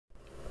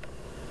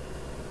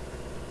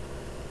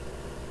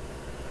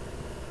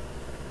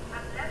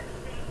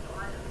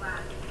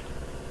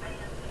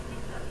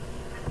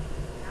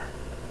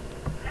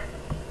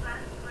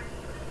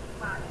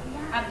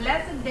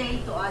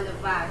all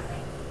of us.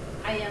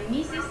 I am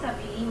Mrs.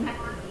 Abilina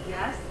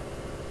Diaz,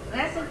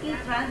 recently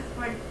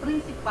transferred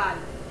principal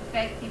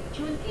effective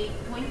June 8,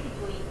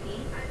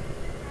 2020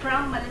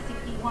 from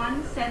Malasiki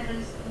 1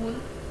 Central School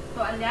to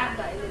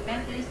Aliaga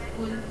Elementary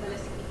School,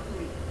 Malasiki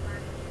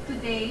 2.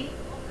 Today,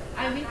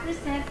 I will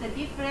present the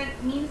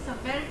different means of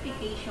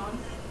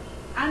verifications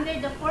under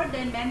the 4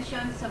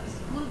 dimensions of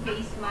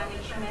school-based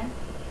management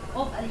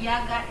of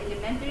Aliaga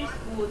Elementary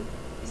School,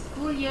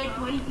 school year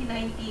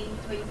 2019-2020.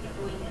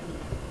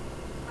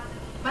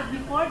 But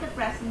before the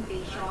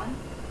presentation,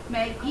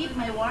 may I give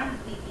my warm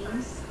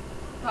greetings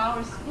to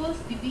our school's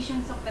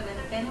Division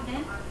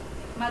Superintendent,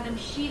 Madam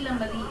Sheila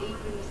Marie A.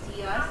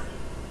 Primicias,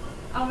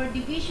 our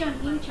Division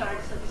in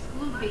charge of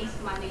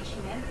school-based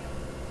management,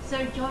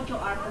 Sir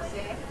Jojo R.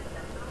 Jose,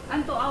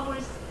 and to our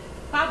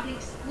Public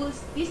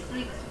Schools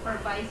District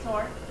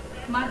Supervisor,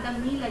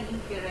 Madam Nila U.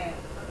 Ferrer.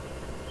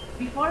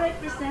 Before I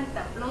present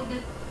the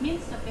uploaded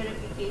means of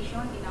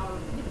verification in our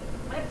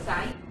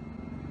website,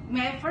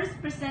 may I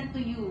first present to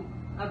you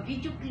a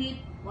video clip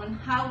on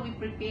how we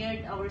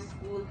prepared our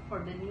school for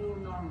the new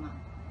normal.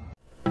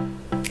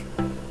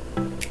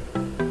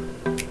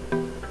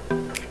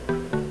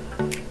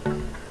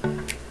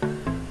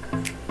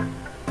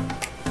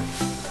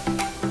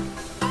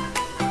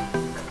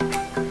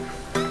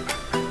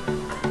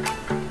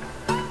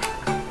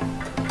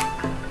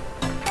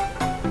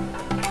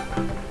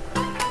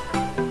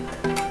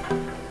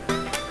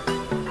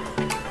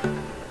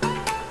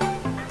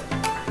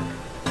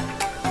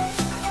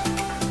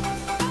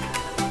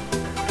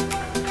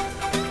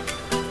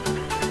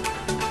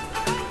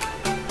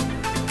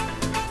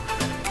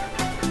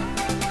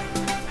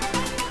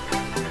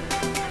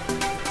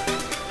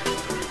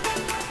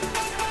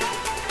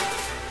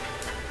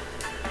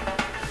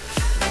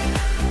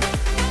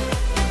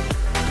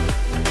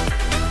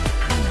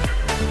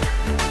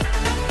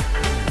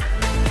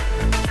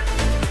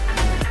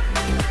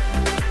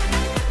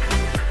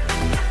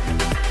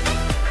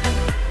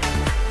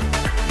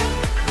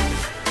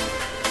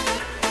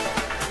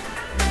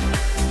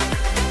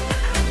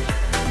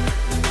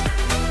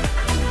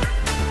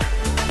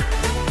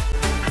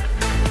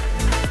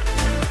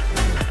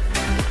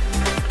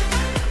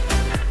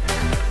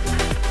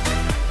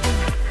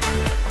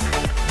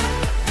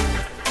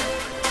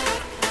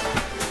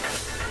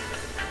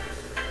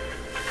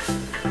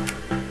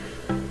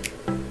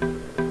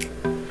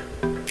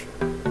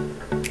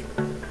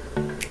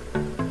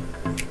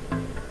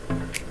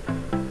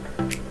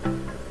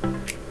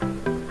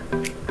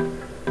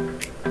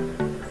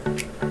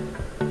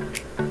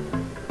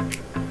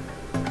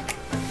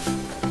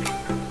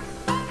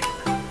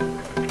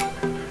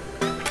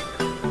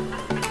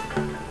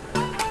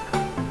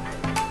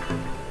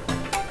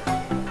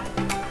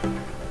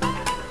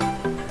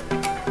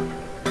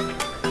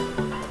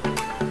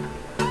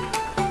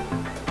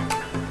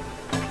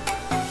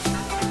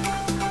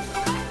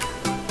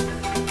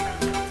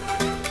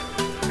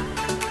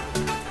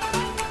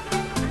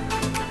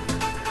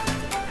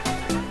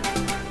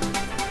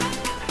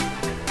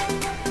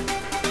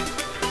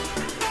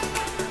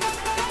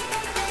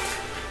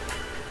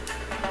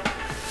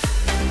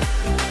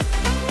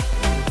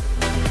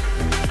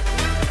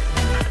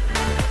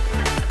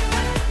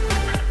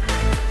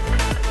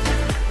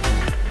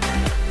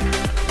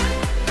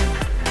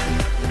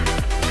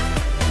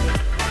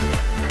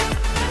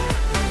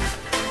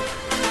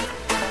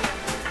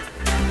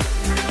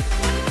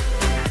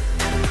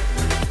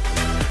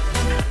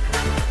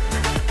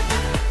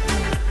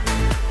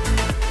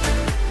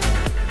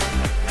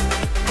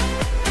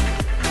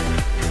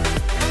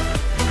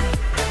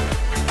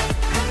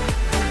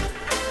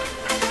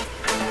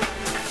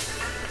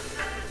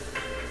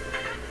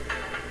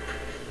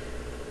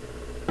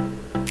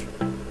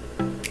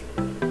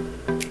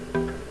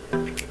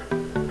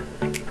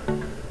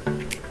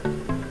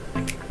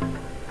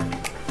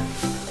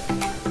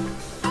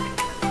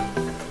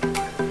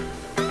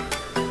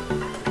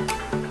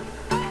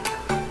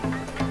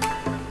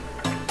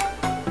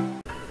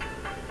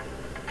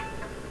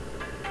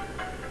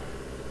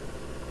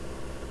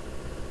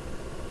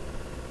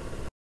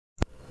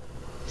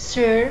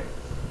 Sir,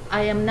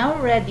 I am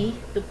now ready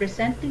to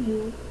present to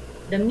you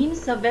the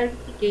means of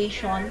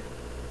verification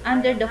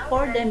under the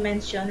 4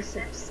 dimensions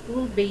of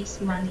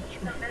school-based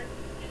management.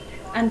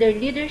 Under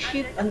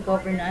Leadership and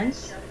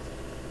Governance,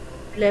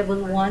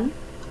 Level 1,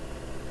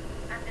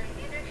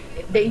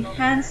 the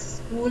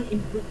Enhanced School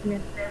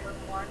Improvement.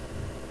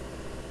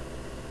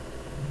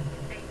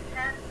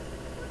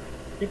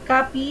 The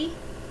copy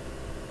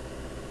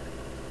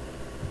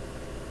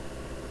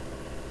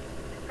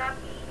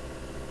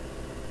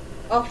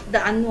of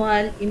the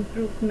annual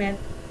improvement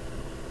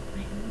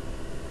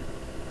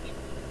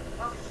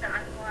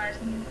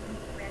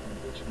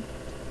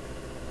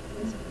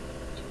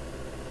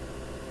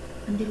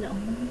andila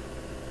mo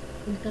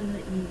punta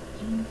na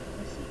ikin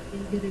kasi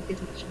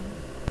dire-diretso.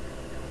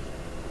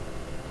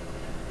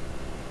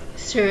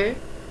 Sir,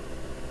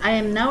 I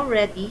am now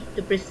ready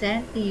to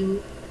present to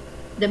you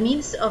the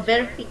means of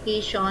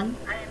verification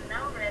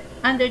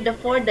under the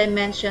 4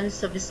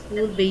 dimensions of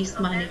school-based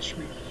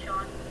management.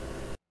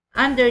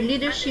 Under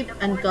Leadership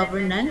and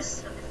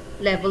Governance,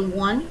 Level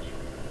 1,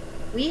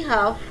 we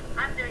have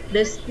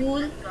the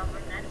School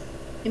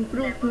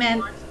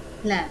Improvement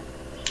Plan.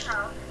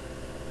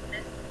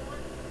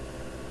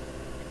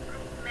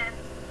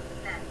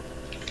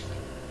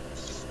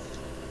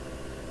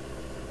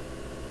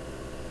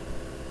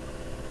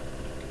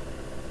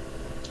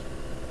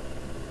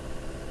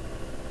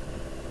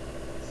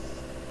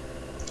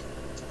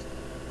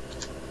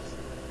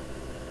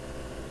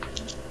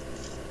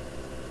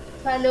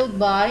 Followed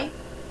by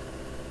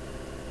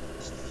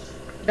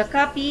the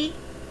copy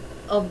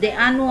of the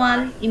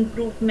Annual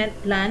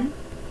Improvement Plan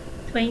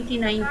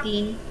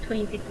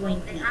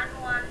 2019-2020.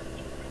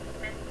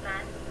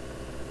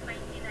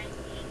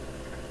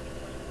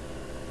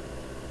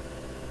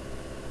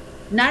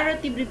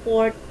 Narrative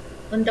report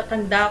on the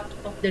conduct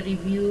of the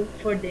review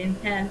for the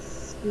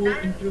Enhanced School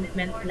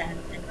Improvement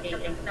Plan and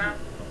AIP.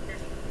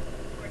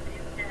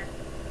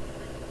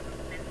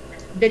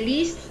 The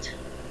list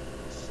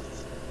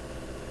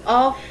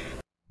of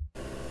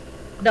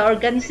the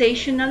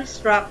organizational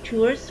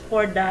structures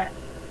for the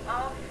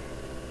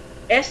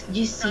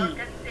SGC,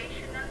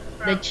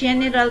 the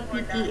General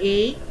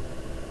PTA,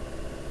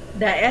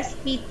 the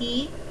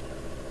SPT,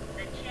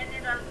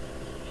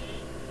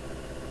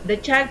 the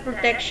Child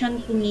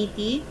Protection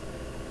Committee,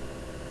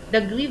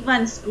 the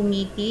Grievance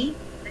Committee,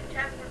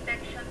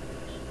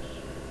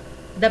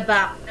 the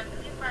BAC,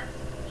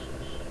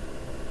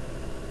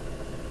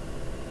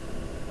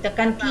 the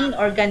Canteen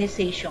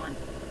Organization.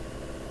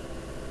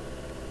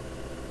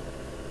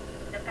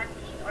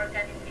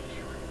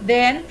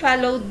 Then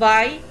followed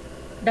by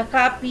the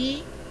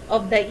copy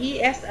of the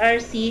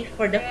ESRC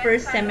for the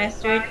first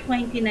semester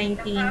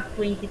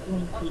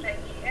 2019-2020.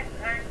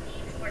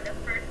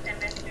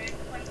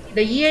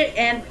 The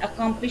year-end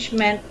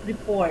accomplishment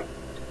report.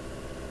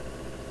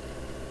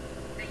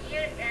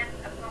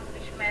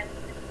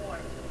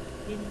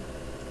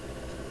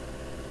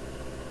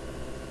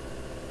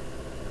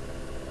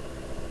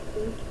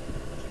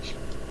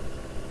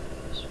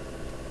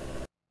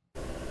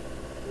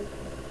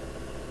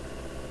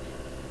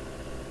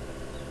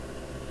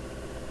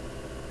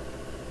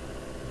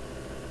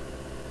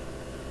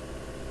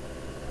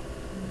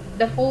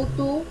 The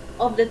photo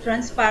of the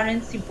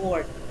Transparency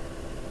Board.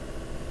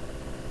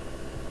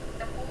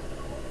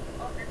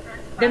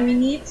 The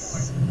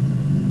minutes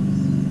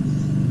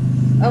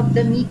of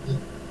the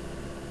meeting.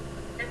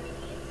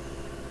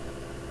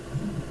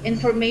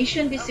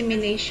 Information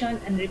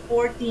dissemination and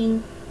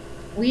reporting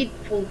with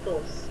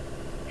photos.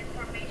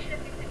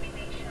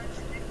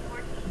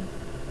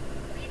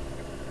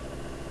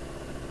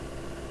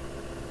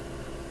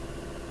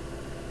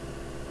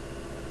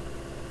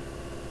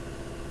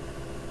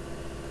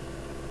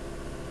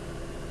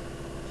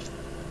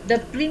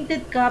 The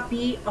printed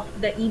copy of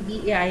the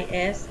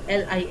EBIS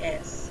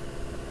LIS.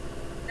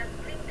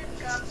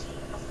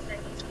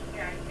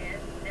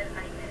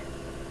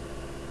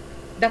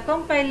 The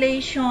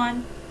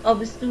compilation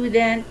of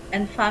student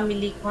and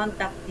family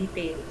contact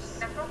details.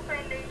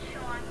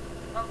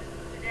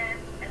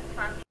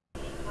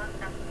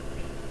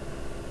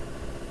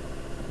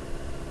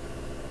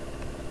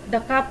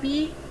 The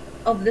copy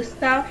of the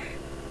staff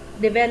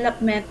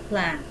development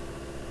plan.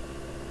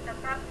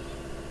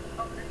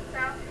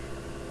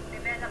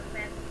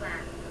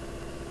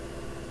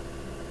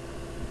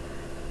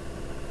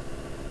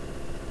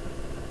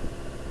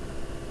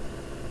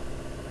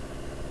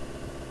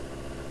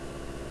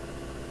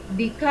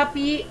 The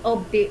copy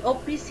of the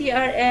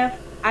OPCRF,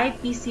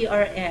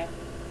 IPCRF.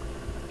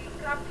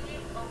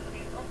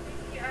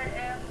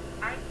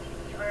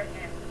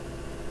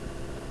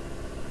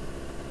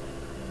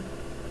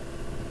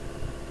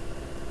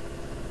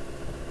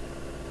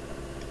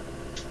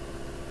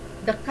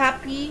 The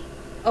copy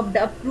of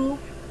the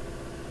approved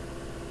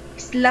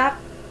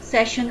SLAP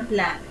session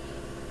plan.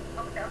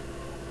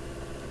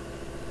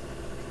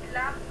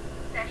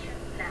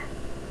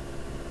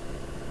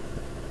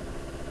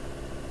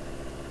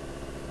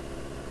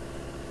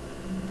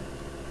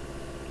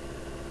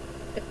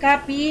 The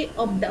copy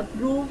of the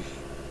approved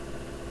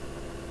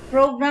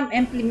program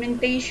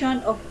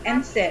implementation of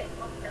MSET,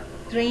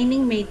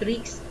 training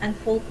matrix and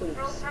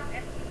photos.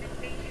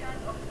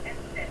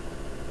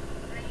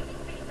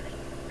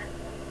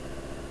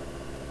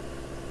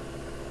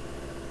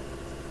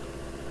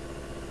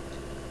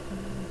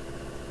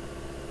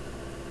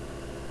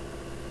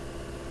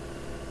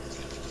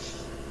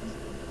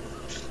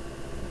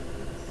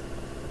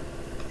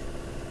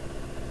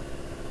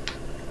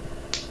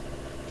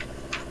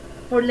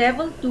 For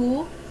level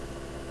 2,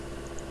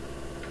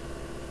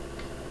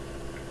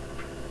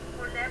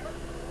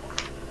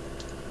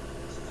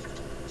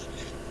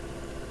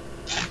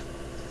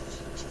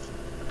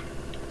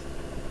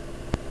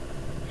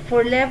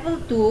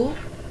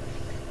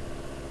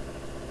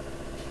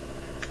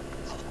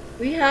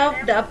 we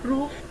have the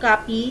approved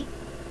copy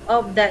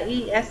of the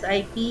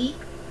ESIP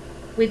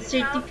with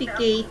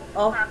certificate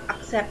of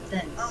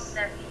acceptance.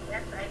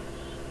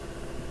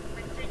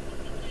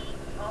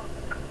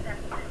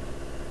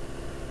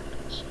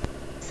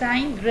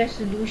 Signed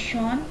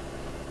resolution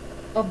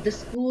of the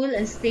school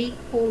and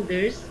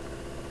stakeholders,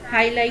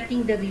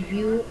 highlighting the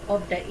review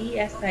of the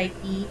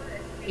ESIP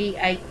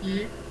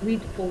AIP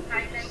with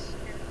photos.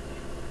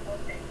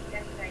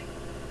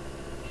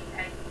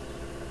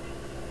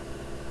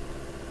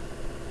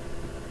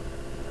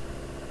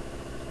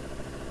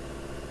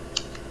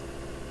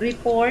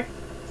 Report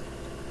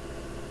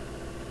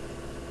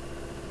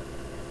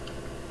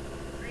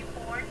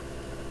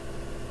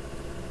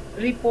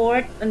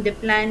on the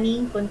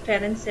planning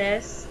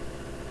conferences,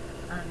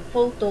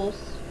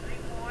 photos,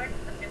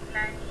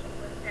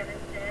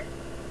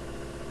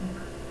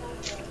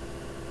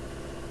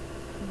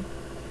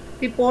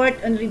 report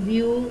on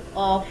review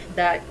of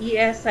the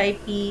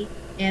ESIP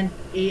and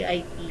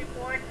AIP,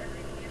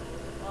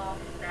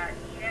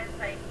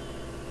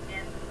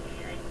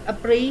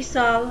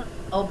 appraisal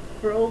of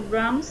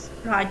programs,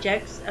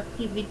 projects,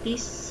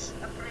 activities,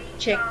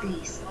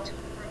 checklist,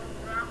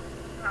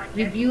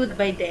 reviewed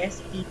by the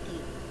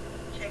SPT.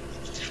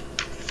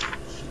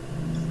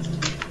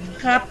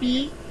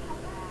 Copy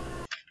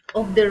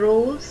of the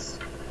roles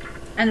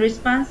and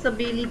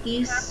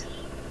responsibilities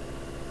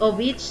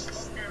of each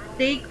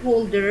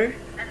stakeholder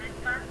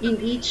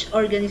in each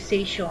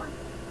organization.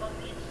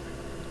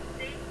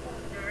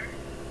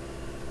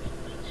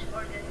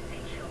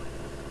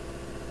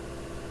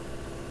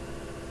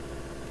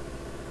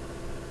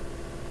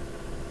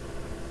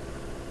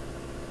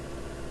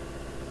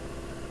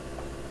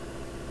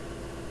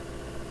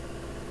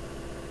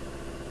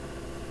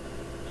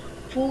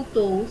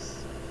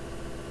 Photos.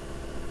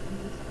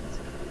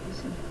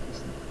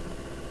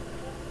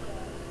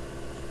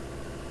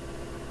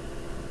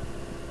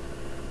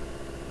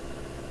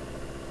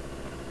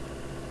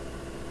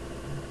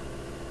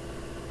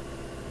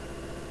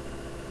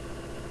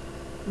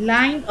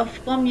 Line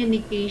of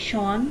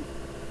communication,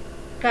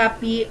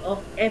 copy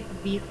of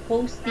FB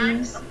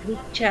postings,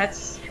 group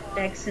chats,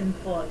 texts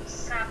and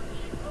calls.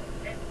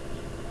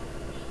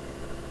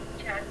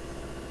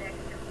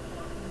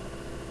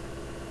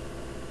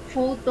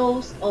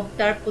 Photos of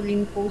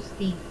tarpaulin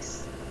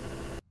postings.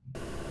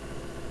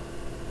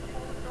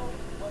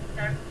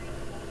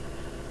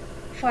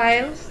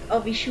 Files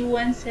of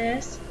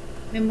issuances,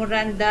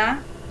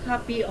 memoranda,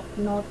 copy of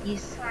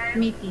notice,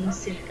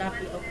 meetings, and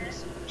copy of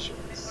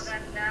resolutions.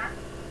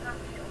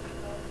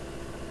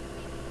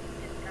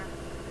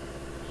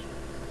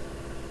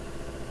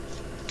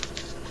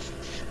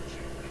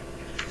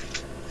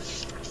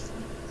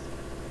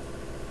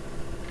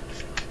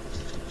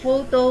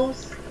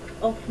 Photos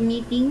of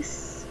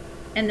meetings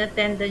and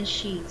attendance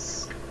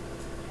sheets.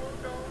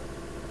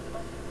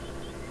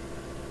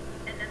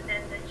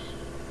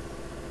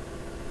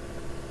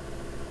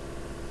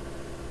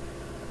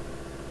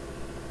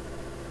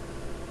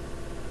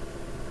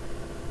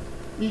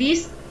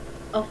 List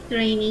of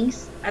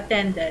trainings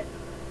attended.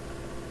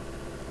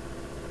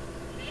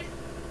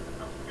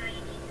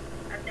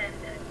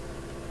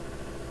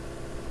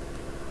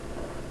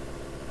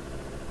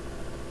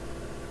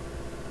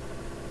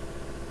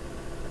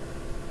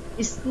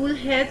 School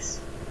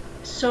heads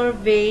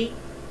survey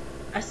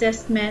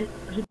assessment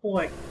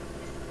report.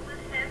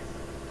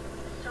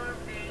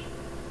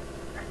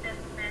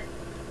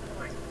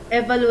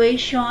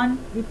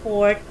 Evaluation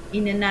report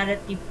in a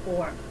narrative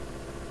form.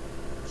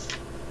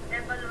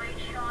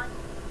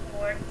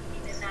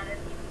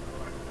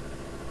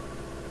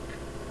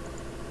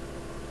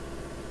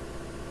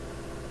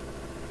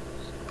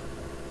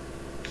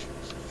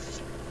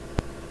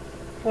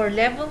 For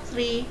level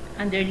 3,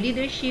 under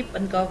leadership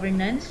and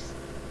governance,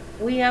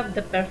 we have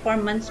the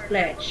performance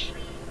pledge.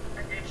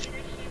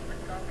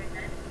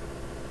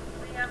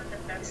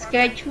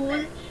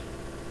 Schedule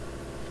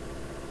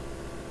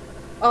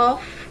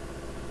of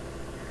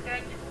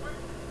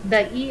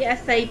the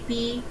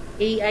ESIP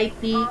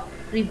AIP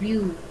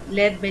review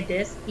led by the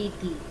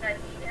SPT.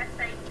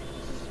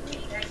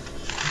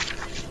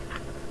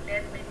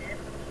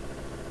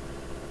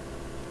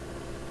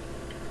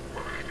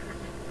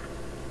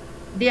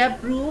 The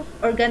approved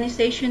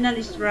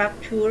organizational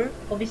structure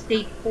of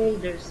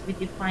stakeholders with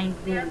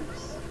defined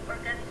roles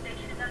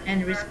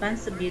and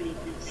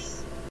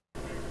responsibilities.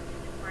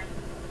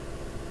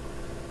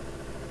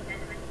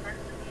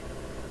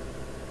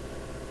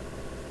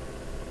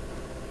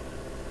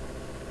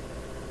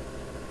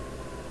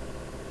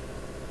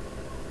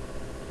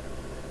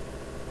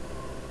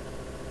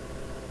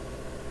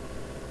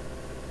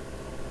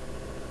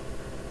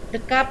 The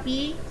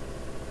copy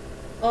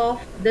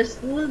of the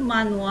school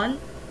manual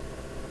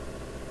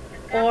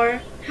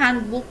or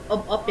handbook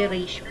of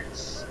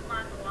operations.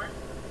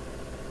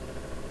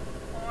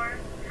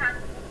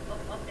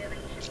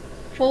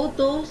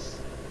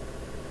 Photos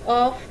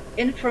of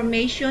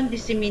information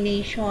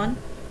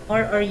dissemination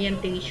or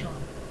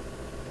orientation.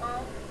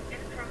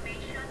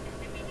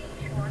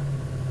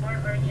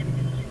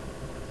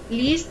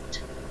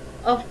 List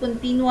of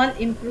continual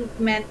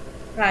improvement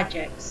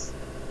projects.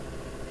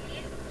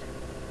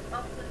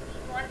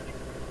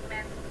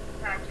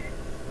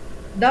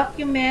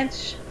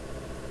 Documents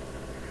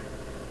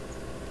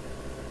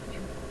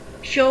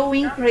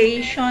showing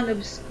creation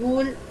of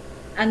school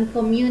and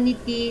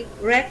community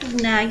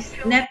recognized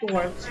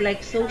networks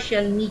like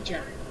social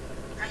media.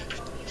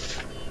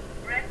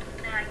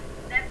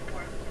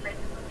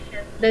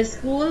 The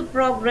school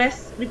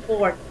progress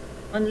report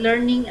on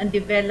learning and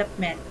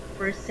development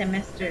first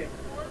semester.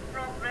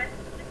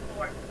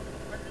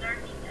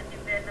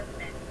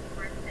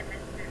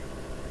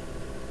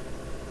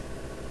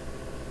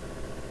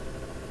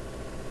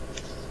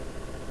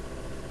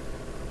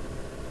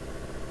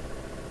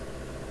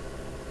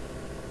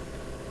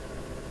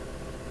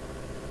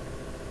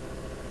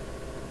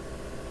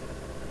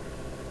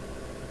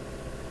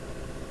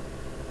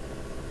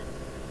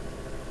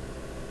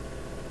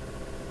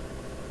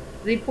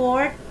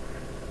 Report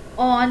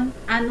on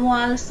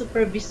annual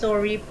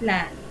supervisory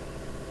plan.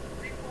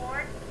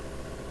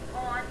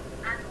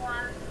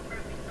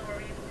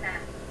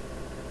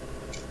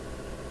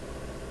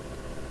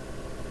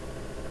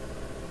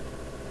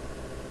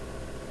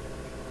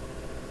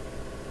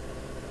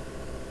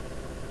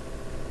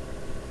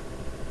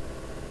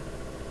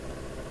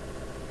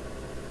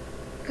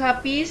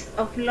 Copies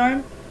of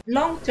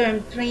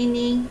long-term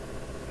training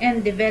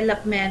and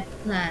development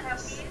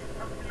plans.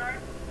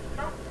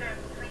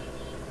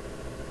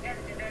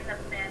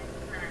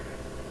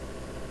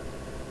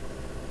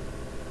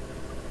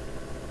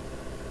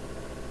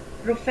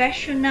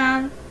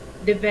 Professional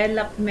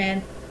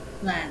development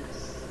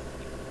plans.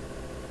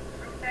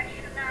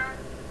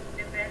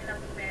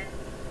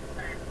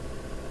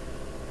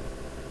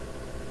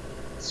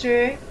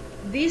 Sir,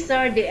 these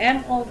are the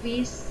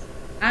MOVs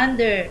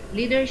under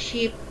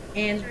leadership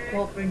and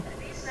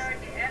governance.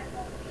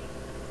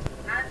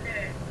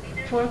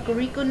 For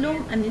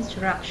curriculum and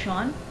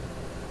instruction,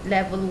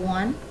 Level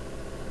 1,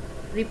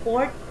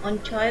 report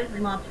on child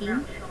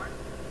mapping.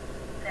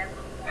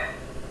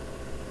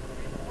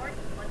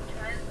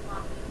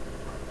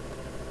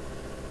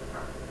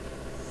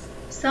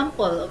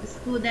 Sample of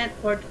student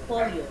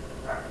portfolio.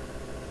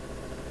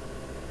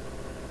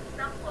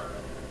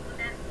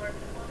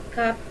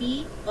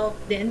 Copy of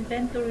the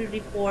inventory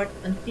report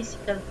on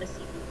physical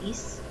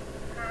facilities.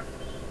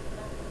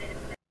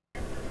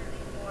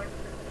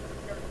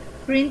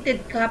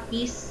 Printed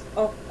copies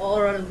of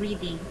oral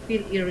reading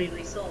field-area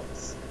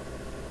results.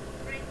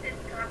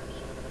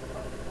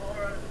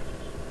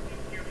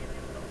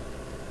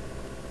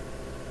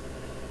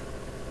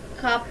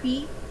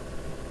 Copy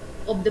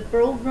of the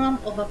program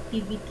of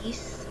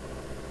activities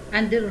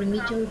and the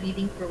remedial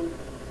reading program.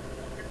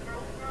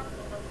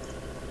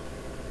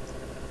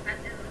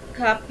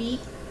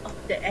 Copy of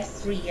the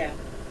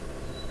SBM.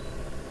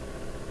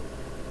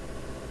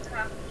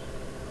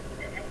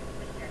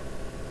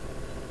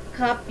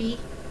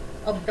 Copy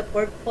of the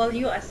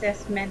portfolio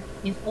assessment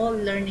in all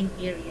learning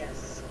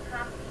areas.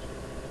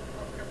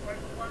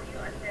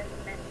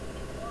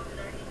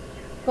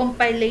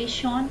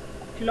 Compilation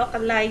of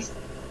localized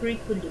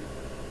curriculum.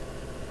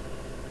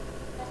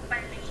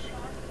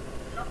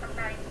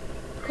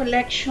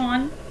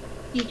 Collection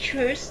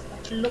teachers of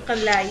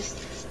localized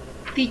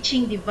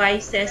teaching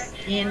devices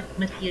and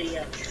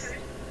materials.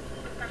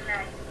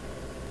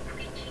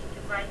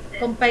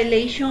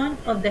 Compilation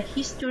of the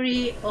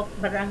history of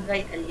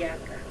Barangay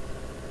Aliaga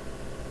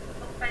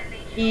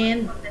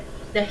and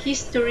the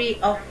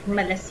history of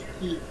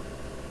Malasiki.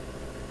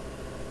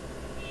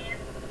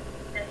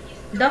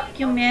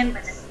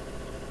 Documents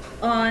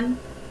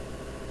on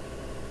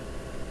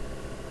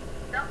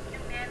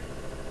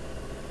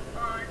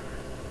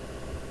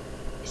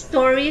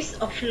stories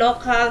of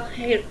local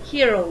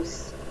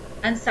heroes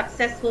and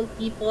successful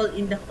people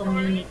in the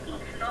community.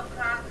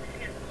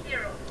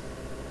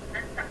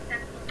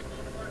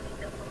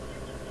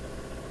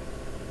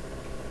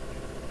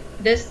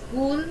 The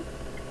school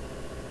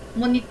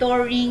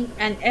monitoring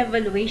and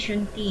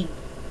evaluation team.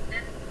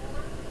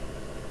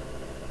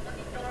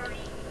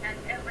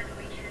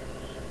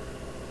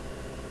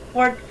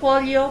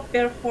 Portfolio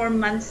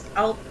performance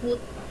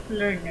output of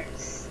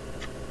learners.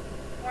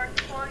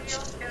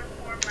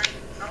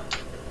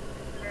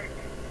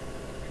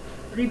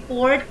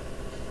 Report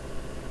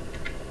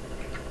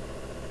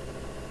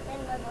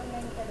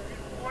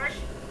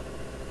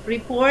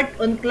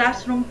on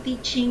classroom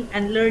teaching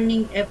and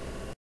learning.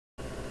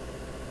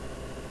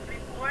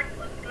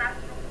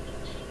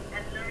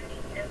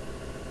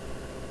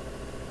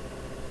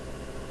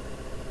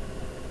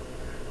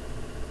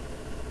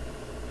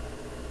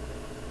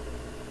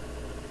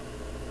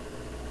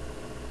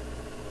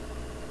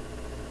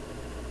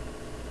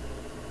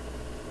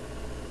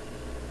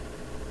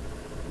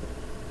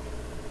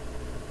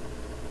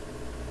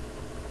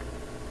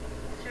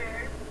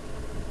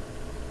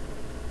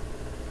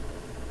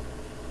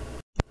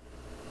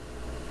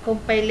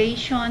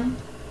 Compilation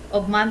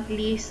of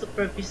monthly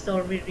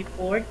supervisory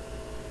report.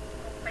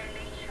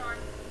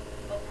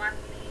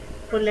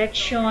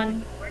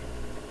 Collection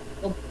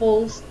of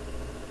post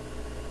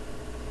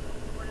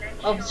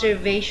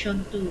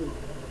observation tool.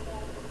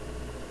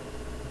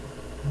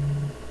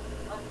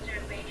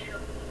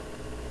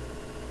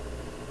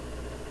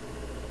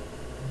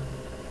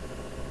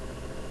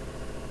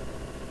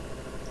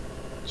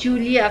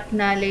 Duly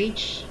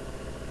acknowledged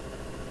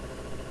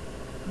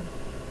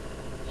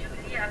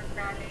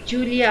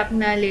duly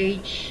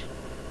acknowledge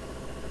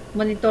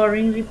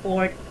monitoring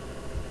report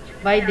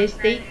by the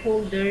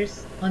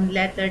stakeholders on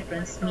letter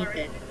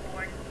transmitted.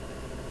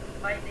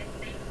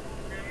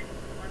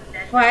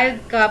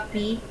 Filed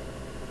copy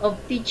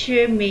of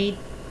teacher-made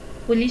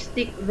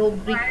holistic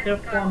rubric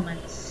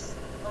performance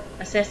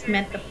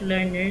assessment of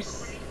learners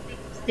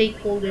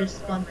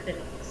stakeholders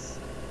conference.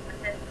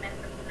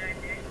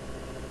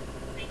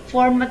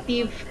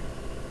 Formative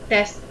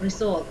test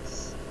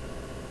results.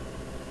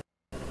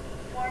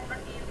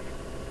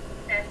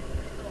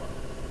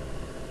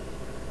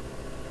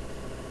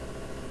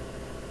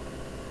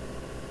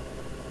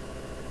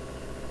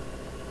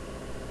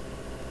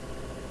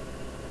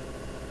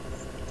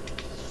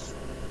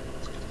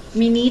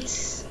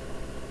 Minutes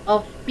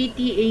of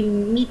PTA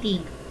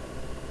meeting.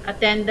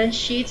 Attendance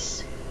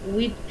sheets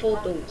with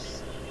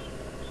photos.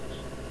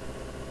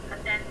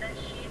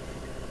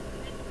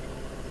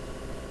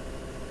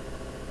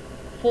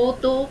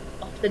 Photo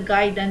of the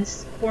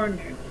guidance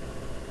corner.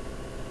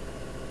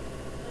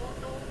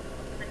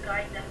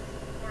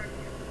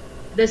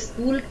 The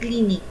school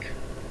clinic.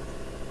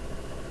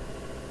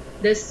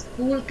 The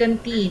school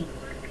canteen.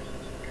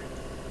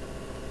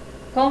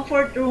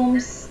 Comfort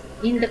rooms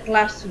in the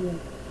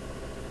classroom.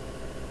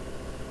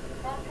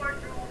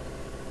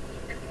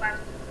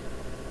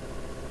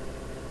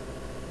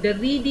 The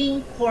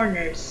reading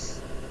corners.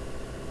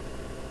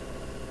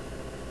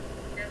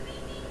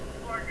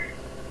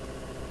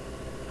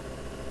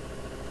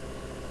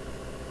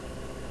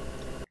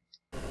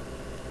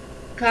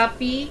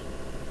 Copy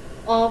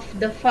of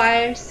the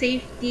fire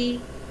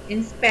safety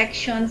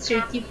inspection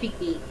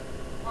certificate.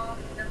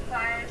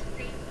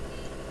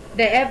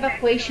 The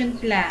evacuation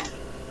plan.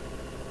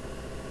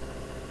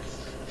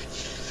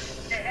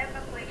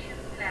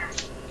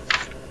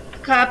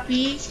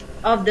 Copy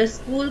of the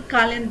school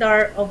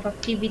calendar of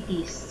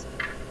activities.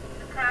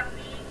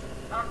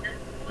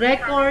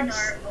 Records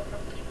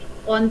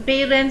on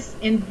parents'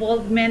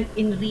 involvement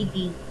in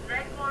reading.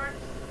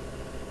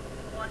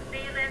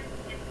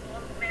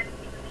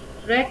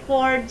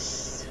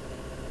 Records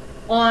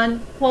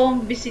on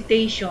home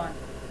visitation.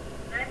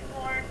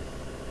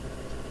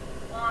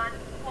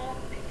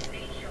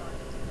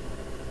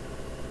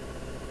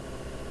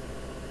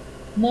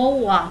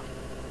 MOA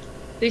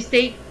to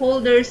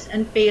stakeholders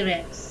and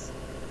parents.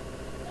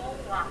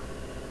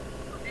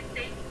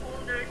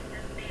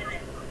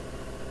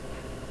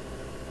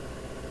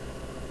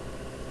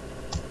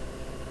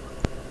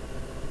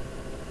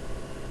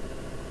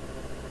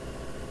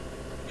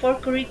 For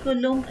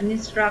curriculum and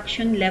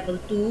instruction level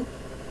 2,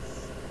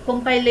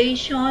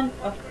 compilation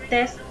of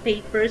test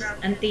papers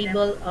and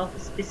table of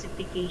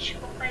specification.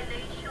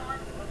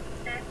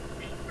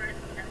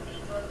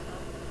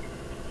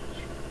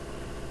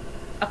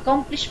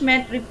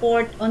 Accomplishment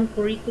report on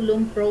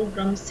curriculum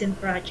programs and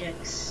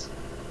projects.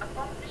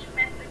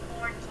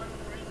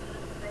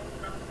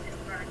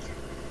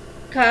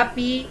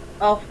 Copy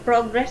of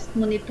progress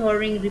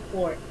monitoring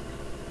report.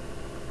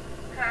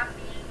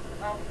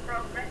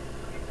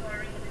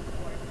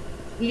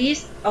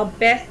 List of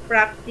best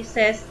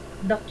practices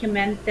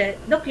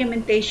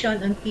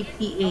documentation on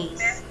PTAs.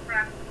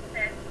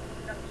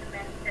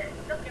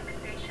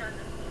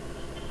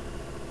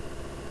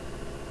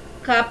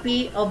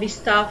 Copy of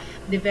staff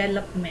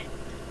development.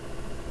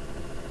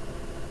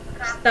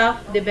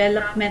 Staff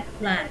development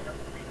plan.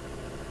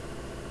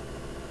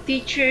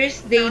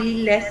 Teachers'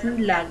 daily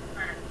lesson log,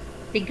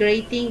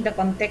 integrating the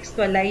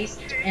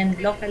contextualized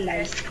and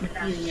localized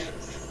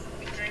materials.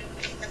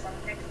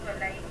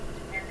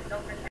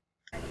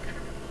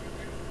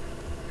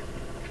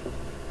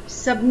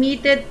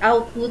 Submitted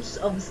outputs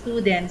of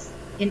students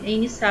in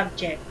any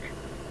subject.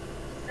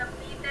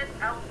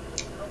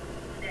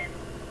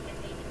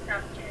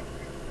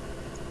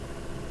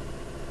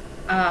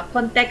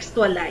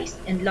 Contextualized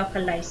and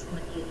localized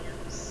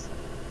materials.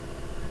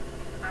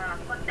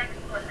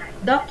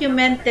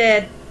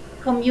 Documented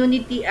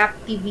community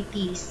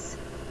activities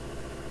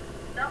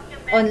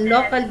on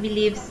local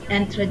beliefs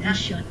and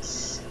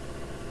traditions.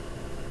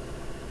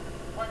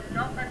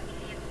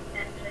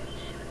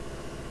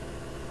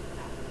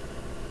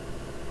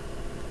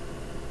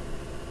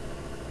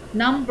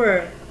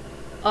 Number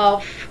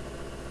of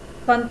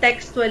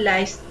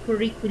contextualized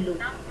curriculum.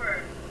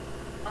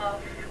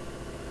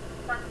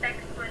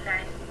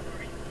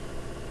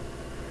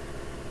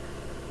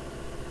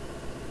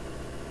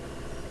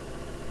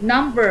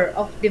 Number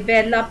of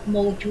developed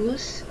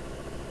modules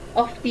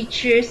of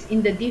teachers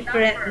in the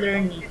different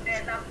learning.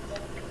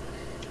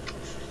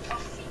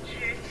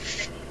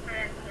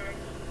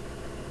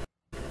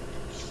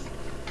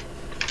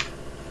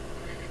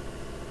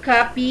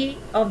 Copy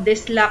of the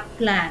Slack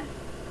plan.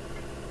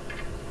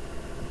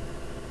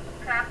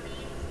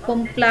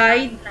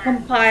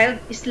 Compiled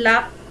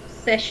Slack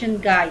session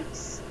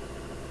guides.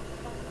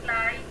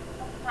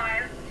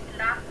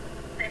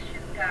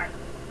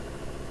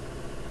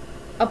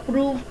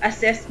 Approved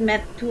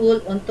assessment tool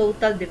on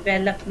total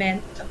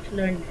development of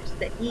learners,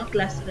 the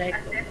e-class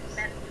records.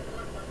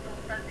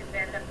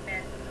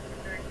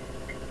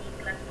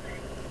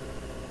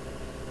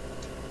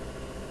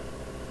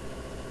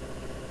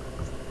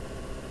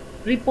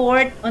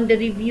 Report on the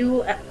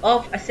review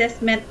of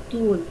assessment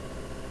tool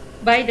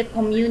by the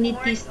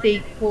community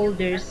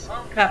stakeholders.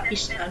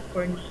 Copies are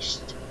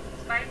furnished.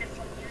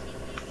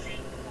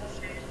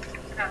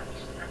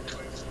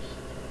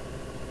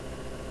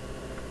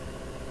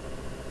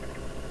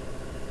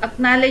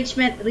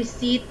 Acknowledgement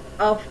receipt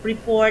of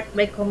report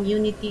by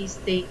community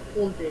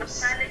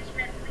stakeholders.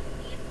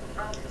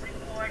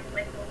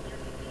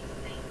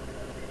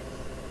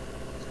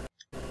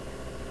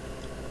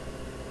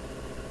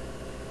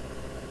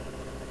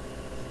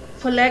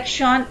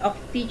 Collection of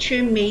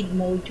teacher-made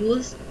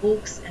modules,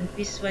 books, and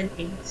visual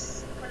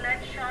aids.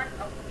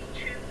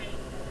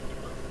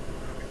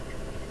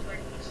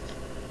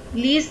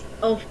 List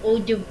of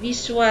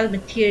audiovisual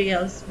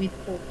materials with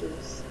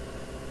photos.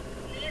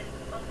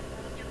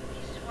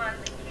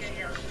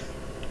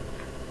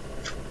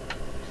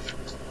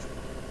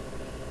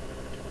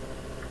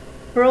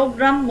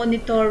 Program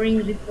monitoring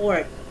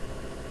report.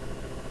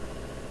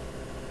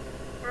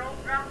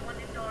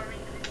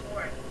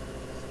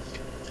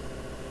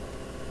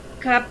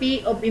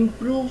 Copy of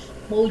improved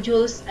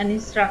modules and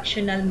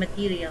instructional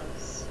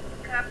materials.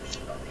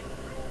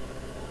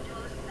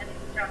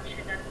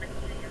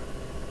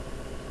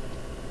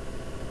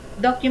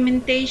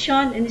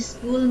 Documentation and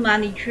school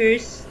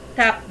managers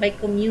tapped by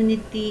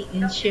community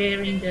in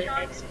sharing their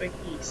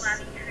expertise.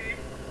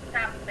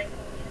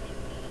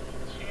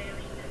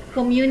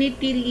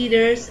 Community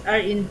leaders are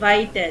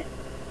invited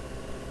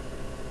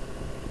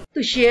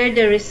to share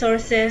their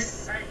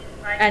resources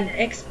and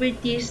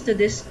expertise to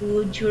the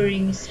school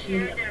during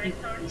school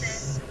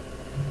activities.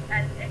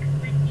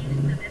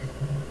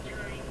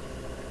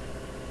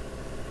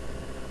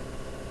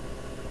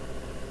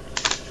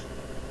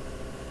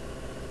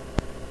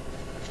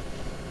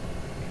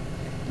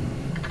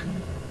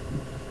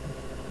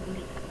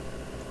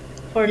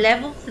 For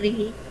Level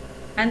 3,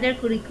 under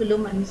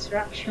Curriculum and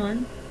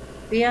Instruction,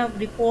 we have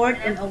report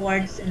on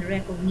awards and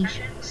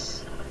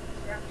recognitions.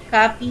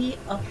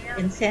 Copy of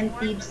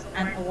incentives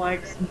and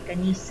awards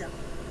mechanism.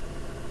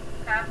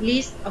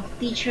 List of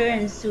teacher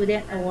and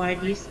student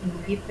awardees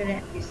in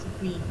different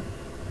disciplines.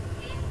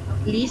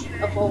 List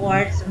of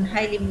awards on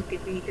highly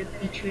motivated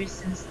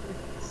teachers and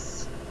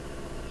students.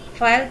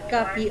 Filed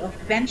copy of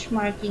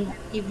benchmarking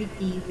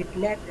activity with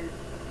letter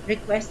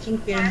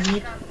requesting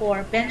permit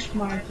for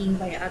benchmarking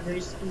by other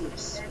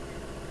schools.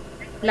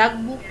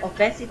 Logbook of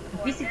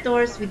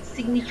visitors with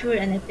signature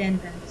and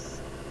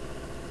attendance.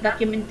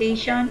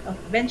 Documentation of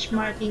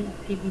benchmarking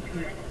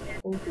activity.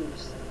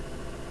 Photos.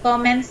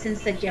 Comments and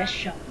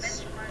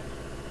suggestions.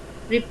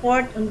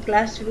 Report on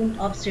classroom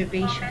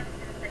observation.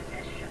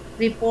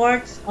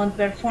 Reports on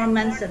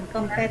performance and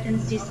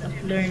competencies of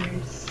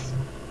learners.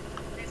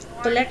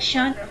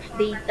 Collection of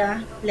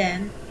data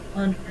plan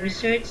on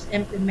research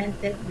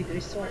implemented with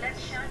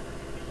results.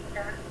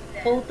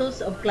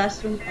 Photos of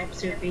classroom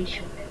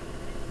observation.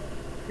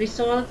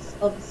 Results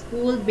of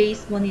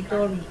school-based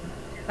monitoring,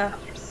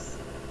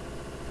 CAPS.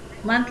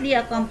 Monthly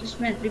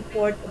accomplishment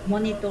report of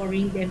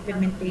monitoring the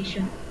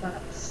implementation of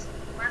CAPS.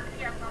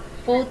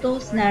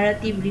 Photos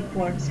narrative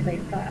reports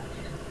by CAP.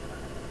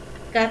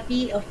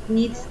 Copy of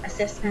needs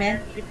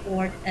assessment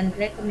report and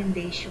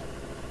recommendation.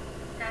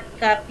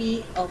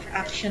 Copy of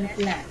action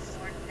plan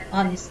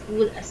on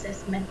school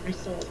assessment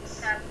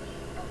results.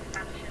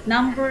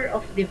 Number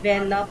of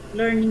developed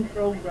learning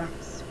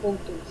programs,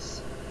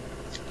 photos.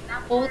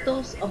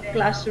 Photos of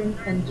classroom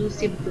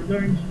conducive to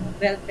learning,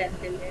 well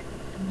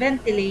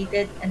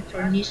ventilated and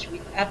furnished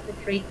with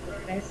appropriate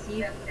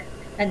progressive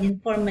and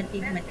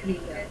informative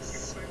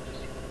materials.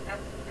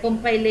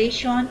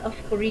 Compilation of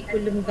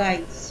curriculum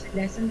guides,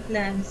 lesson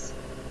plans,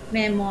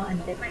 memo, and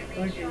debit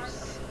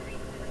orders.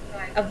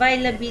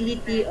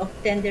 Availability of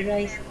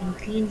tenderized and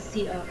clean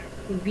CR,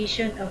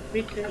 provision of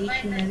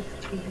recreational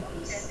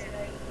activities.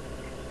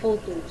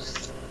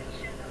 Photos.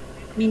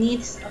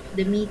 Minutes of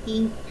the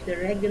meeting of the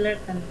regular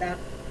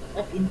conduct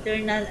of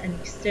internal and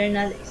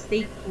external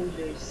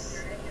stakeholders.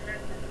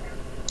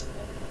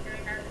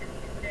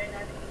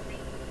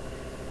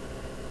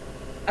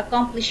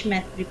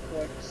 Accomplishment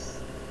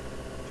reports.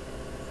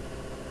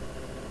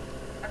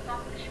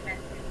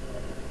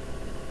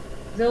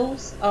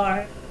 Those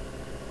are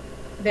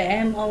the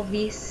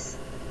MOVs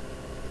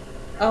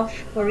of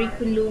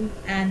curriculum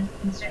and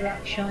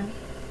instruction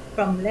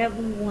from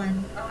level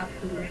 1 up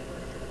to level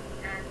 2.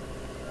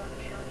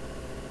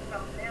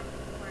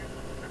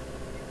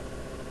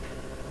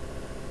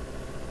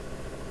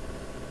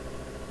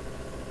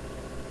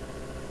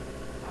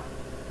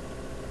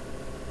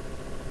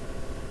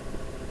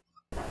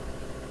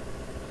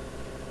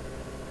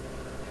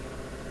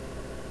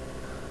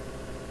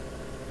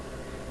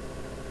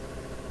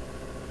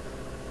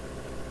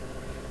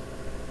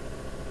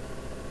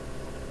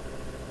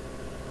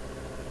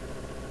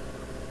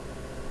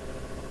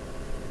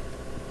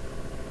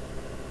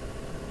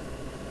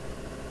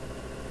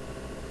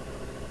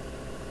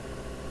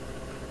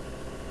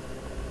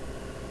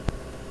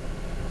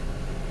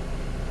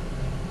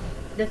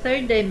 The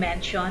third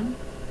dimension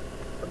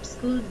of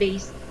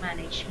school-based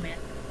management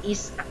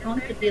is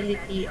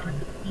accountability and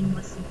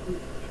continuous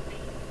improvement.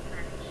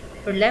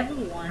 For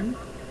level 1,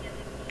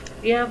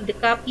 we have the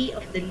copy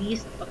of the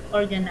list of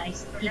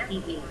organized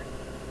PTA,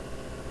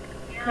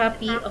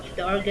 copy of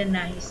the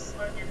organized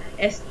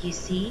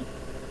SGC,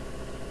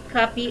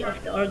 copy of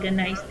the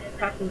organized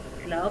faculty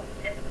club,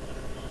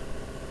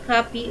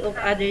 copy of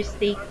other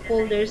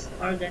stakeholders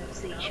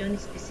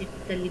organizations,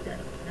 specifically the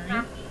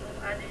alumni,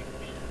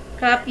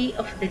 copy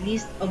of the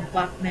list of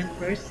BAC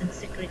members and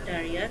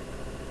secretariat,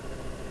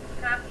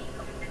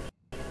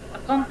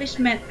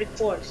 accomplishment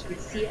reports with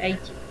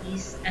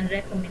CIGPs and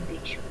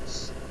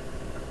recommendations,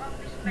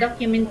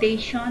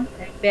 documentation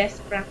of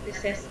best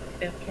practices of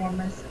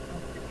performance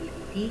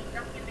accountability,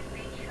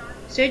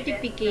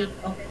 certificate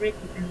of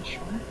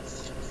recognition,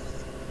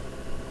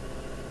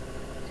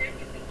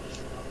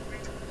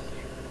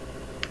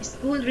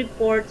 school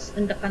reports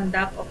on the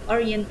conduct of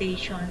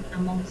orientation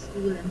among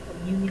school and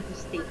community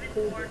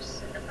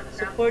stakeholders,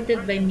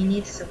 supported by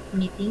minutes of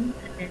meeting,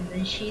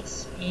 attendance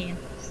sheets, and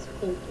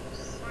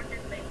photos.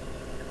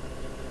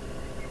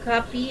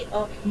 Copy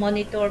of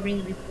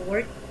monitoring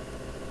report,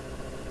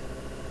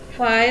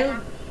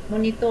 filed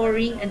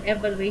monitoring and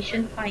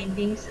evaluation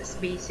findings as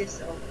basis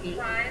of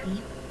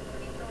AAP,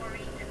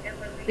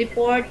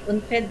 report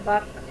on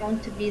feedback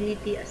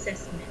accountability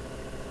assessment,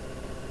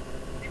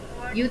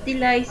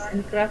 utilized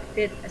and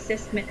crafted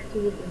assessment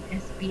tool on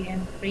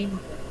SBM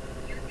framework,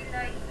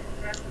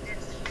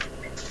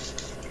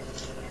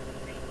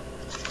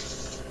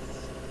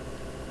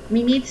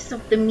 minutes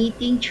of the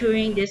meeting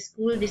during the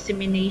school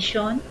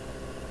dissemination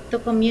to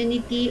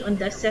community on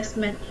the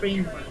assessment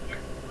framework,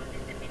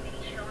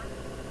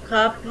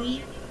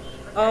 copy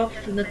of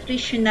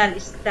nutritional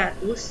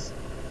status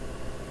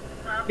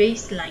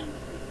baseline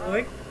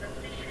report,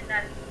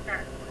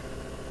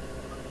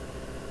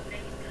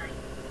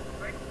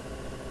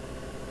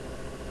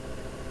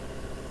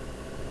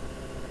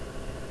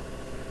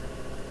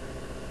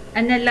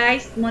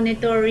 analyzed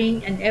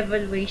monitoring and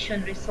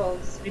evaluation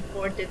results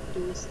reported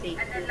to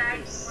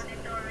stakeholders.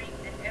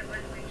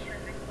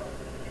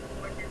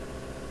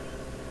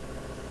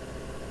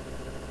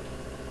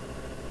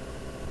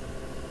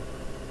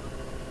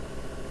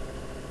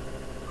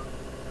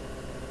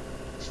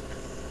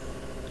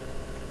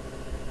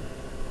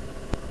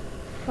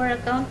 For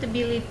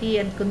accountability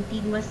and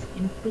continuous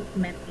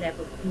improvement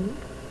level 2,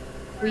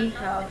 we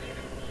have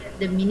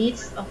the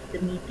minutes of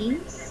the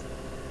meetings,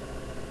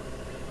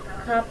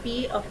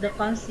 copy of the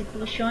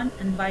constitution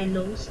and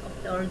bylaws of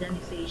the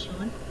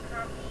organization,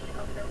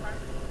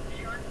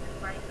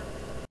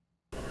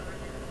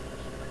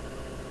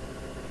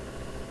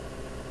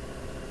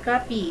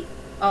 copy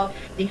of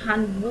the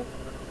handbook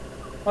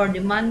or the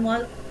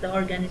manual of the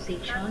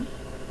organization,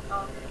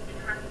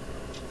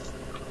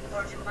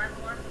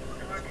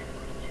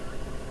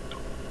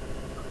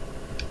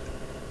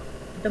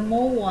 the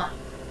MOA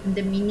and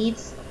the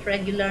minutes of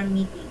regular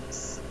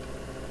meetings,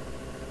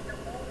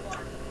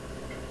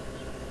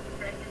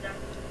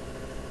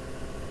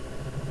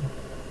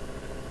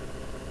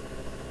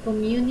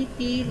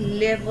 community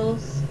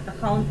levels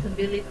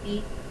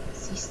accountability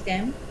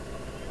system,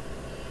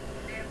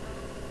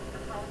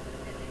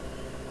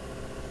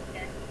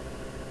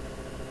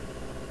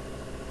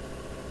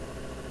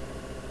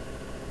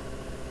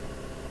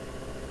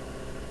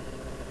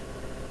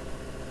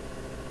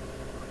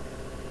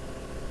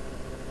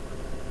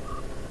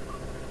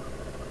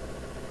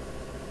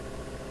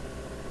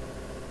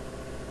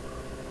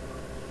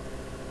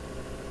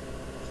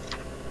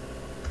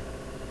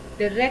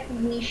 the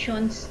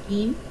recognition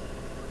scheme,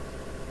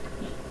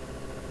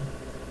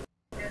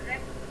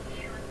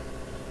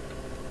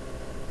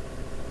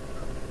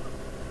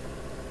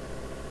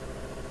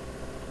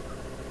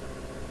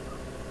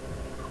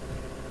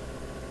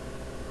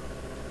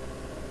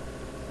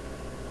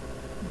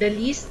 the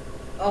list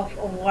of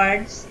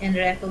awards and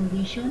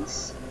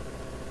recognitions,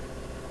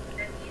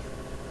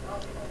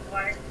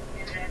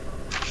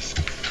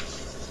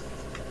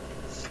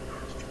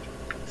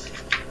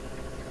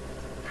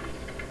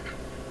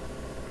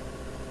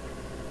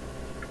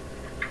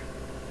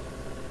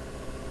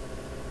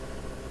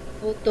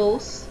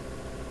 photos,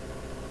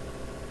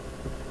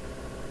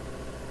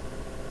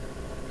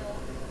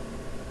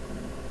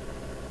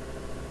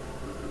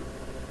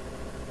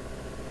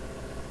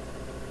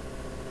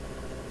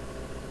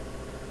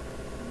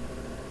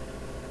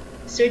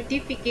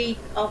 certificate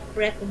of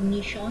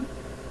recognition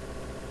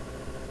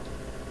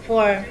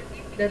for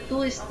the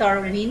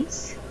 2-star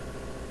wins,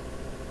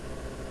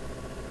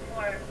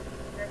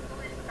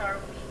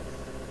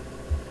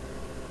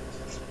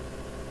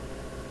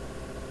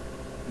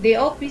 the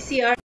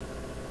OPCR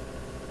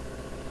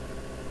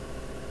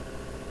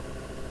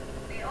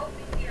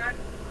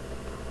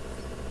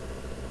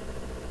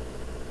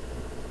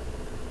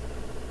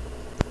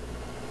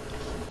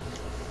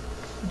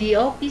the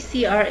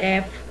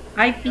OPCRF,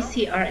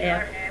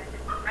 IPCRF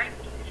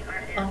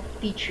of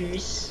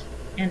teachers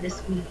and the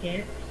school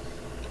head,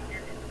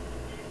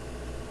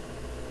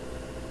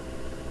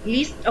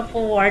 list of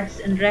awards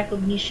and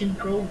recognition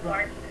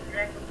program,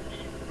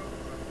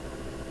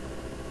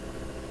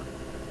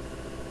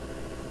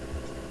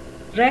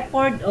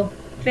 record of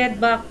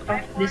Feedback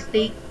of the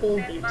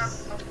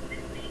stakeholders.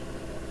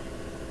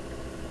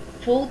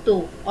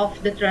 Photo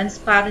of the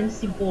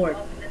Transparency Board.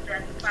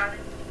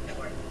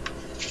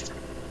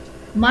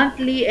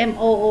 Monthly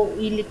MOOE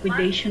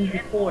liquidation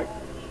report.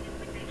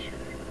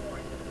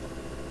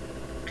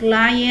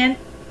 Client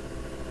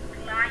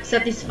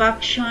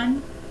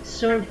satisfaction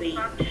survey.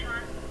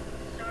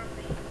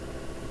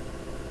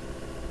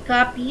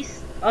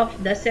 Copies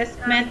of the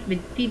assessment with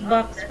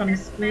feedbacks from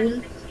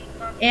school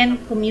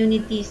and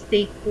community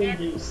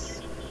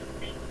stakeholders.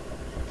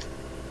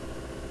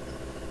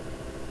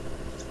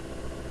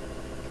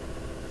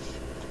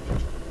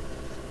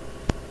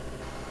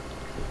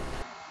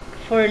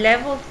 For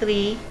Level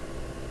 3,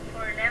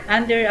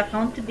 under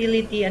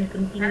accountability and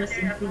continuous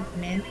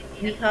improvement,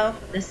 we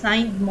have the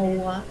signed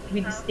MOA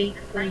with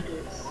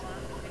stakeholders,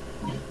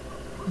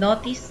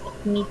 notice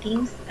of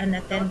meetings and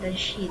attendance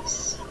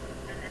sheets,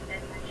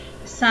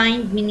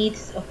 signed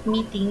minutes of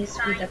meetings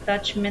with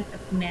attachment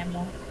of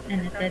memo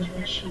and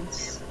attendance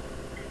sheets,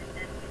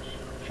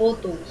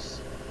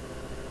 photos,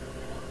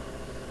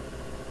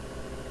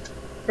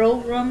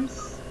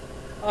 programs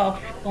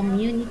of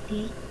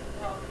community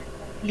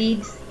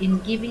leads in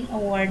giving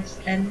awards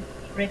and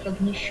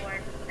recognition,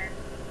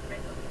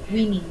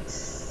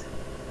 winnings,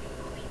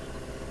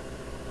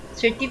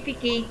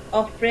 certificate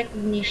of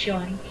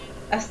recognition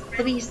as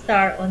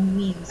 3-star on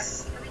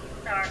wins,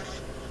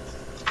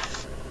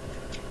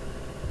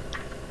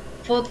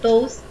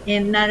 photos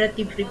and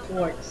narrative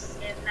reports,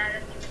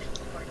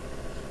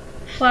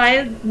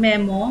 filed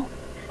memo,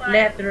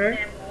 letter,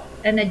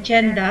 and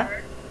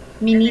agenda,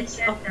 minutes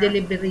of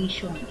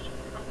deliberation,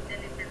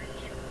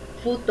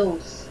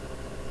 photos,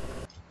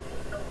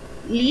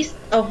 list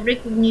of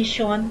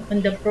recognition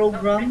on the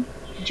program,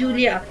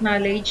 duly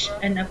acknowledged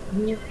and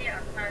approved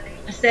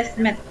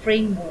assessment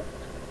framework,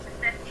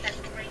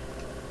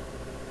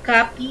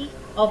 copy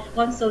of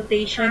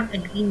consultation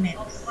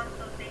agreements,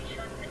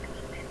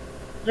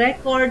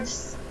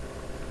 records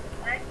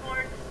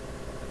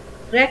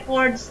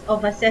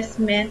of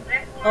assessment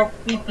of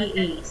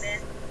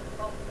PPAs,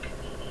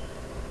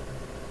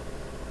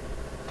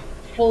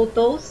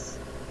 photos,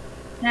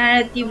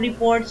 narrative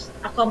reports,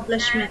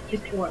 accomplishment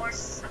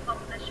reports.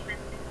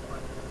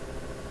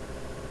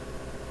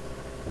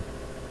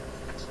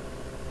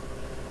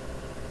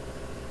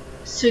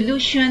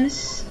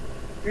 Solutions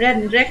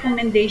and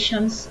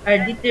recommendations are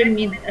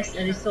determined as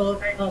a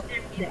result of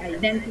the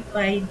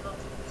identified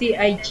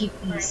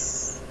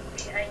CIGPs.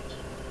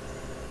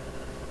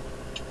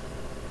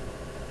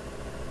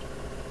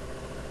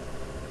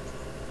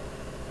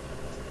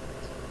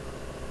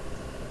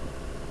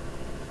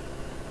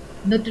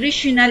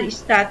 Nutritional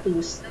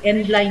status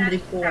and line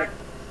report.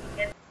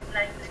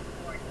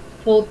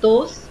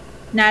 Photos,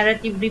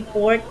 narrative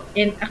report,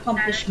 and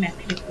accomplishment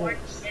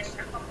reports.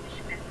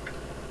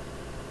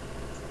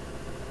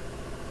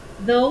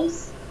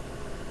 Those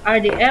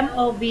are the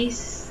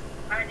MOBs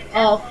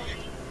of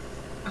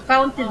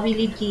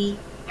accountability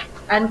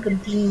and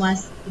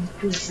continuous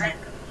improvement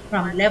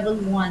from level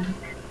 1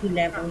 to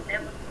level 3.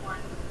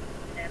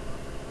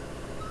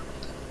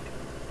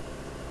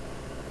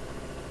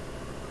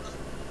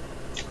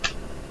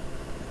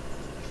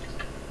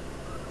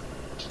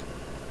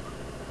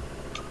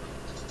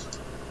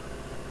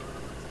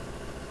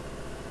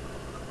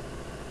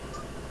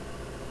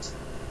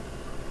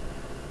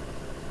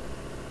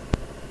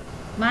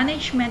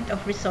 Management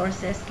of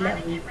Resources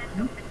Level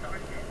 1,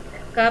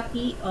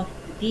 copy of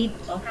the deed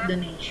of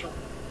donation.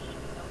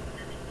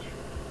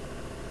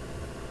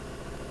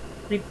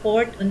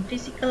 Report on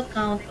physical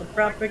count of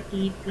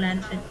property,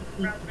 plant, and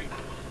equipment.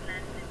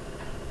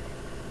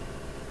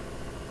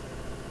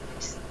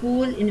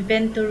 School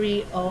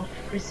inventory of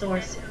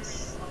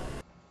resources.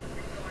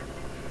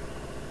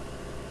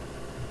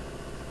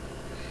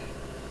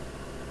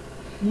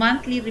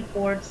 Monthly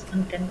reports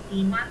on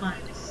canteen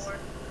funds.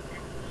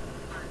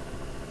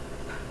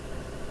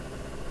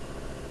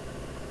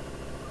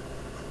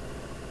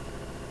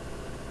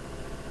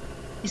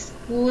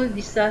 School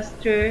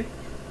disaster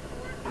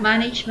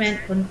management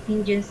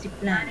contingency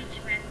plan.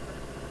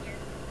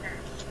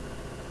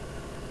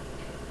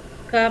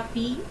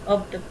 Copy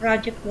of the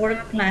project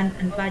work plan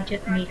and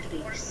budget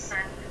matrix.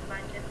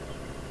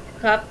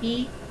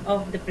 Copy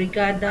of the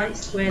Brigada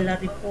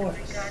Escuela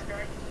reports.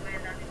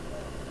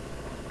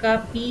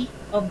 Copy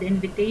of the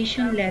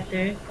invitation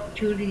letter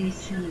duly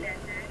received.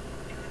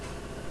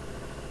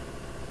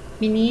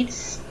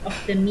 Minutes of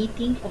the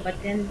meeting of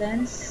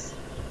attendance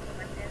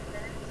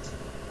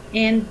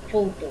and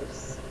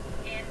photos.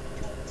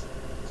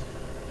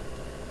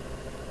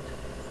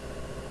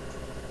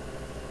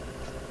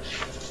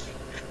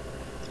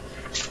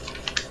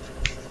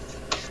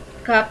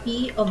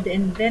 Copy of the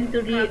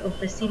inventory of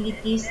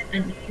facilities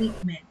and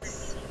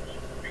equipments.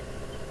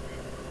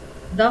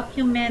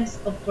 Documents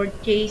of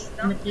purchased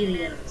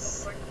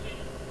materials.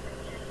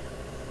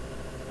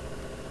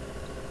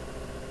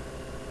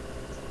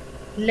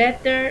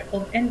 Letter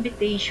of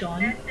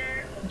invitation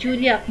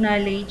duly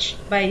acknowledged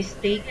by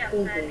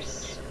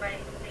stakeholders.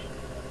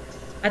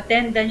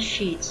 Attendance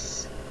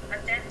sheets.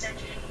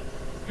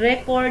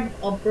 Record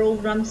of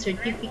program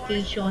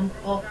certification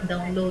of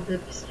downloaded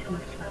school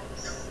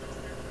files.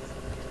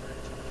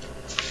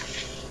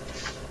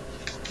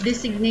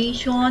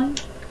 Designation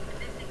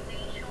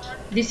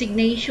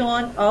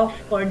of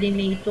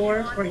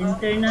coordinator for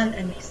internal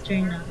and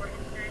external.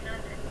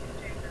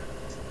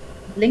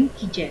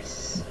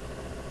 Linkages.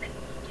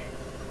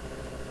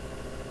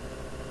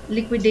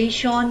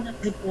 Liquidation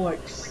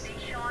reports.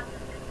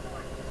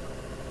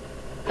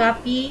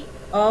 Copy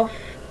of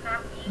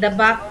the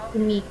back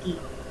committee.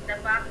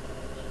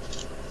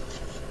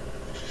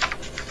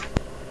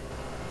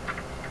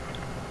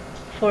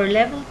 For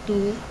level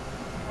 2,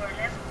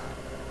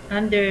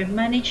 under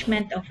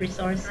management of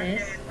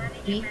resources,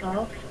 we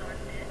have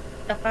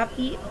a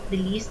copy of the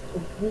list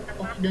of book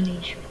of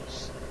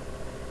donations,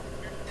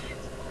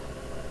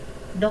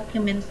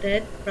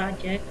 documented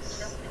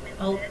projects,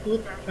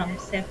 output from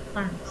SEP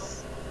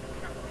funds,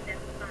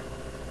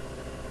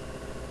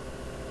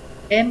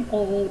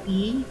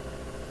 MOOE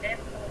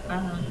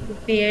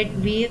prepared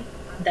with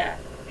the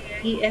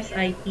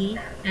ESIP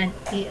and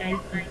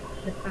AIP,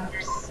 the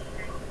CAPS.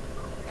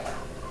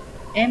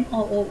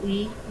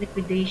 MOOE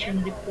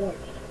liquidation report.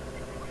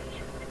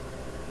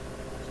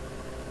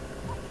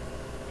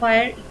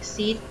 Fire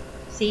exit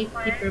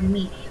safety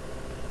permit.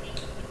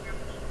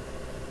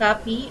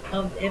 Copy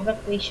of the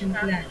evacuation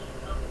plan.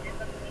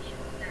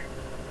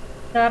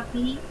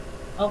 Copy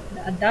of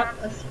the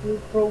Adapt a School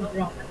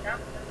program.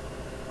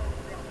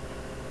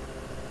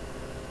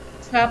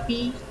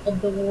 Copy of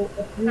the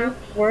approved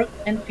work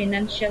and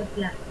financial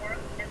plan.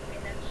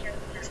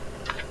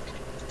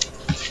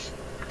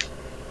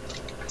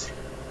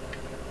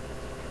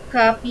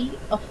 Copy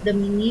of the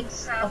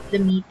minutes of the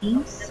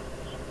meetings,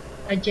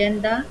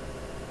 agenda,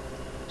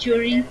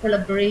 during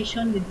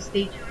collaboration with the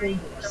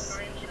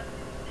stakeholders.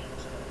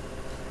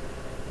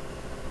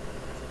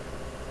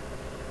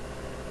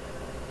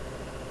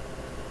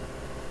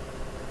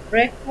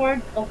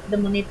 Record of the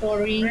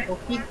monitoring of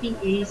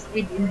PPAs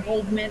with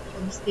involvement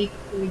of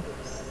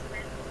stakeholders.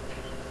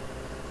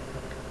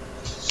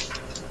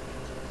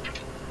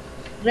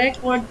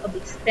 Record of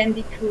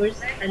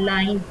expenditures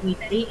aligned with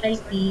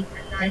AIP,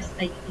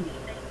 SIP.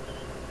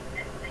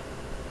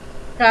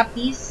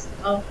 Copies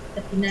of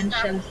the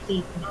financial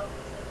statement.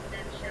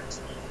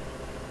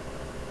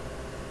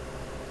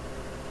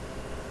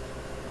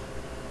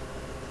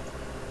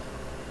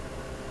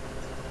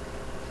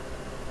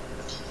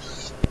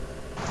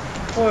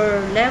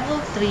 For level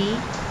 3,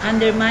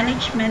 under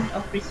management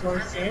of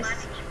resources,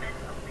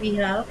 we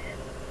have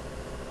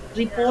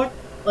report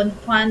on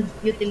fund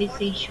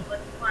utilization.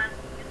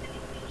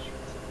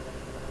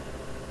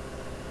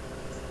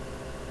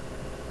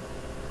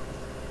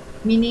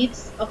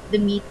 Minutes of the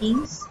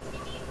meetings,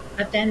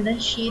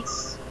 attendance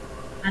sheets,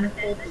 and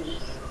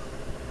photos.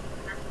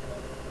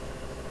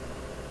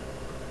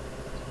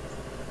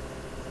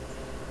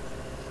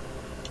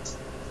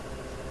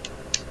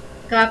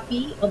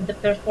 Copy of the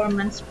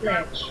performance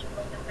pledge.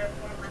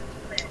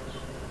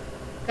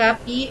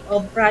 Copy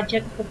of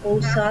project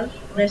proposal,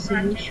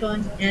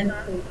 resolution, and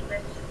photos.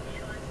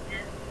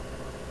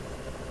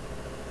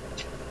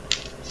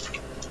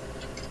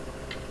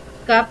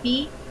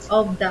 Copy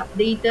of the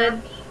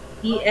updated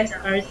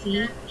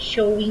ESRC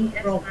showing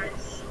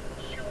progress.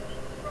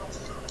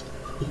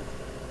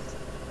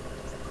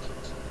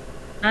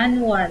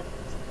 Annual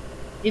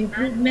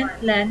Improvement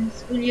Plan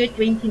School Year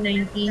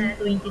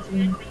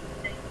 2019-2020.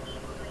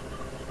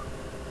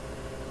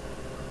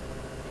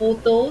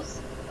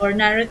 Photos or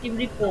narrative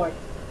report,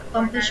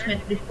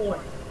 accomplishment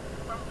report.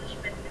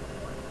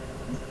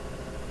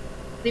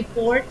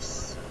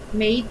 Reports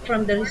made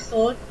from the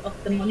result of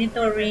the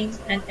monitoring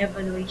and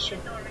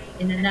evaluation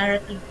in a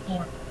narrative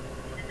form.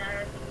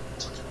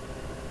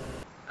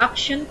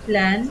 Action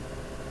plan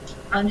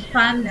on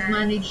fund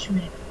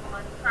management.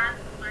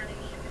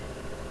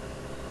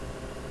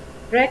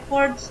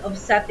 Records of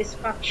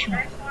satisfaction,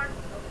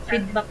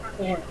 feedback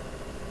form,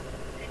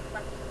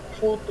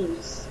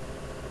 photos.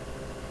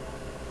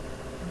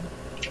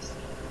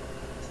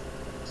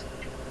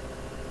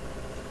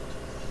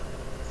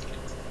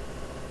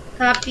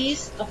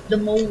 Copies of the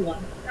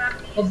MOA,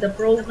 of the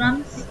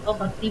programs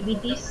of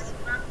activities,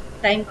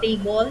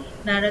 timetable,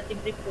 narrative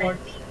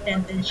reports,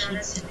 attendance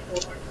sheets, and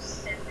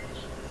photos.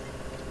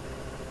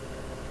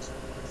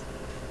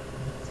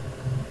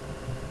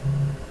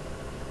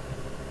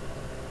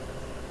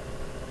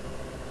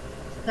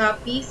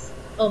 Copies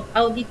of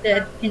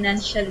audited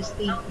financial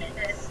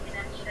statements.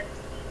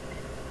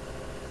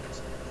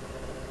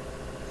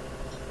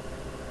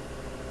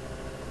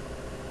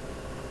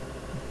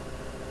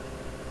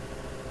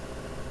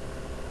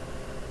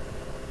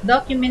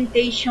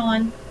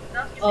 Documentation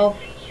of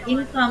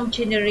income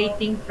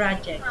generating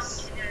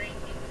projects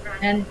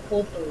and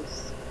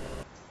photos.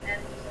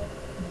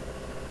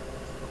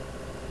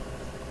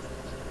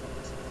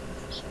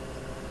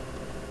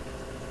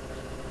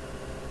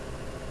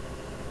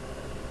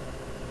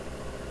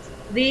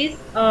 These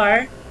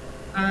are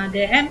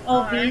the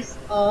MOVs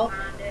of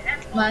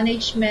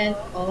management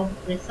of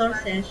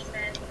resources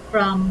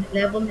from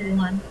level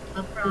 1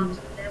 up to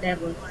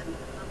level 3.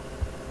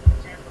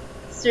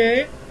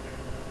 Sir,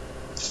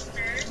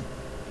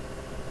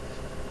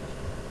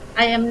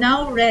 I am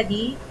now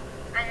ready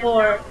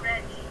for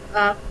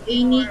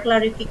any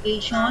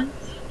clarifications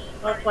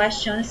or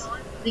questions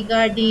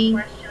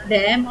regarding the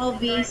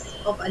MOVs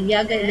of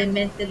Aliaga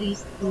Elementary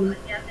School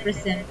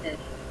presented.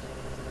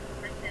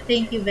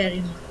 Thank you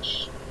very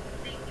much.